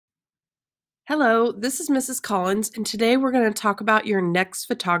Hello, this is Mrs. Collins, and today we're going to talk about your next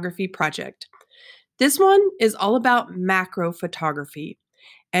photography project. This one is all about macro photography,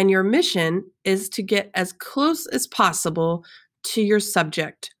 and your mission is to get as close as possible to your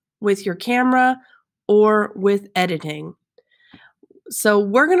subject with your camera or with editing. So,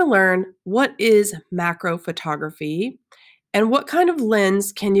 we're going to learn what is macro photography and what kind of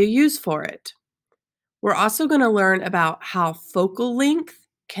lens can you use for it. We're also going to learn about how focal length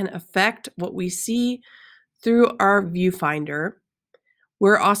can affect what we see through our viewfinder.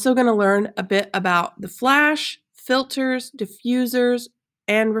 We're also going to learn a bit about the flash, filters, diffusers,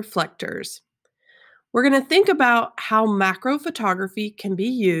 and reflectors. We're going to think about how macro photography can be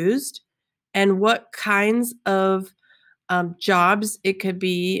used and what kinds of jobs it could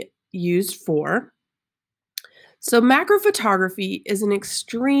be used for. So, macro photography is an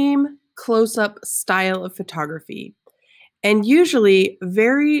extreme close up style of photography. And usually,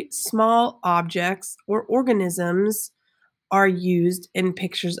 very small objects or organisms are used in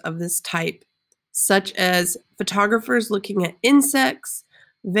pictures of this type, such as photographers looking at insects,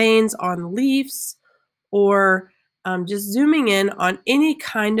 veins on leaves, or just zooming in on any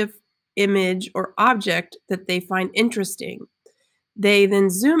kind of image or object that they find interesting. They then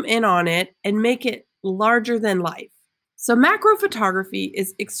zoom in on it and make it larger than life. So, macro photography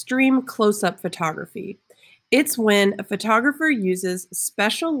is extreme close up photography. It's when a photographer uses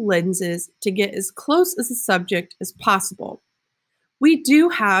special lenses to get as close as the subject as possible. We do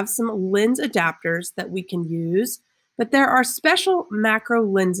have some lens adapters that we can use, but there are special macro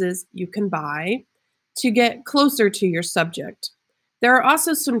lenses you can buy to get closer to your subject. There are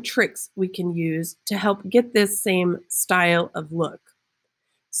also some tricks we can use to help get this same style of look.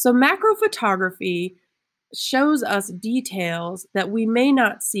 So, macro photography shows us details that we may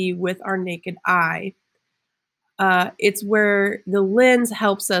not see with our naked eye. It's where the lens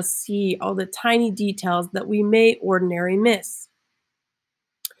helps us see all the tiny details that we may ordinarily miss.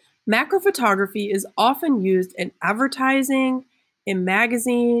 Macro photography is often used in advertising, in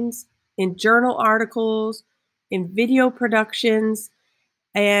magazines, in journal articles, in video productions,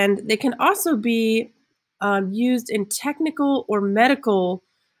 and they can also be used in technical or medical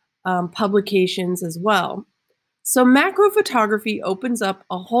publications as well. So, macro photography opens up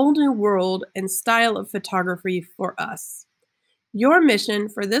a whole new world and style of photography for us. Your mission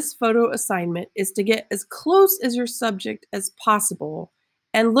for this photo assignment is to get as close as your subject as possible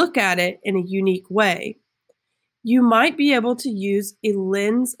and look at it in a unique way. You might be able to use a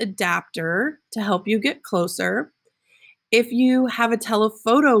lens adapter to help you get closer. If you have a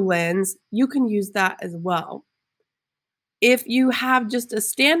telephoto lens, you can use that as well. If you have just a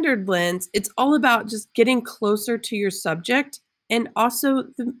standard lens, it's all about just getting closer to your subject and also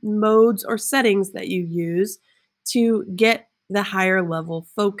the modes or settings that you use to get the higher level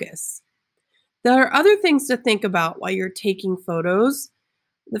focus. There are other things to think about while you're taking photos.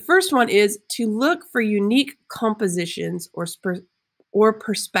 The first one is to look for unique compositions or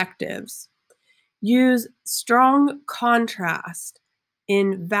perspectives. Use strong contrast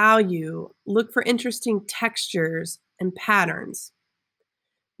in value. Look for interesting textures and patterns.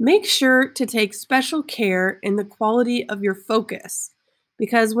 Make sure to take special care in the quality of your focus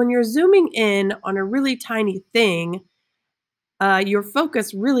because when you're zooming in on a really tiny thing, your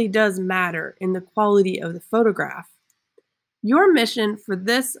focus really does matter in the quality of the photograph. Your mission for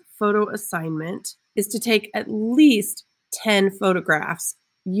this photo assignment is to take at least 10 photographs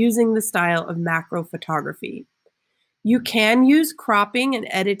using the style of macro photography. You can use cropping and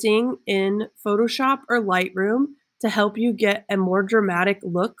editing in Photoshop or Lightroom to help you get a more dramatic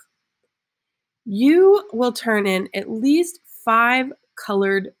look. You will turn in at least 5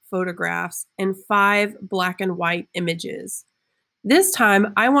 colored photographs and 5 black and white images. This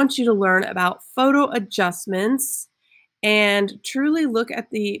time, I want you to learn about photo adjustments and truly look at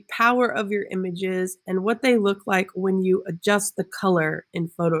the power of your images and what they look like when you adjust the color in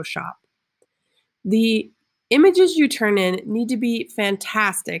Photoshop. The images you turn in need to be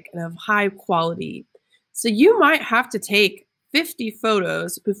fantastic and of high quality. So you might have to take 50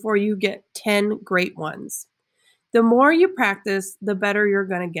 photos before you get 10 great ones. The more you practice, the better you're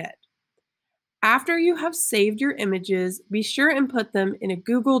going to get. After you have saved your images, be sure and put them in a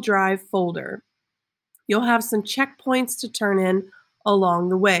Google Drive folder. You'll have some checkpoints to turn in along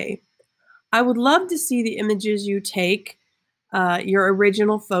the way. I would love to see the images you take, your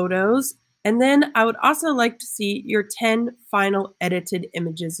original photos, and then I would also like to see your 10 final edited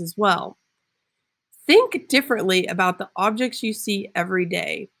images as well. Think differently about the objects you see every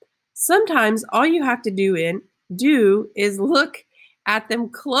day. Sometimes all you have to do is look at them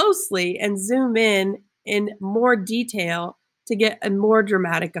closely and zoom in more detail to get a more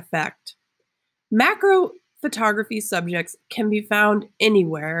dramatic effect. Macro photography subjects can be found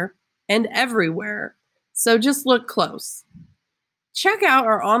anywhere and everywhere, so just look close. Check out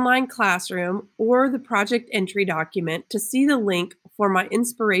our online classroom or the project entry document to see the link for my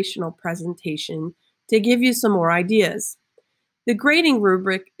inspirational presentation to give you some more ideas. The grading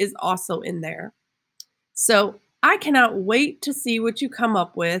rubric is also in there. So I cannot wait to see what you come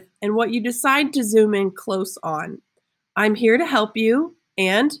up with and what you decide to zoom in close on. I'm here to help you,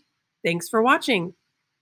 and thanks for watching.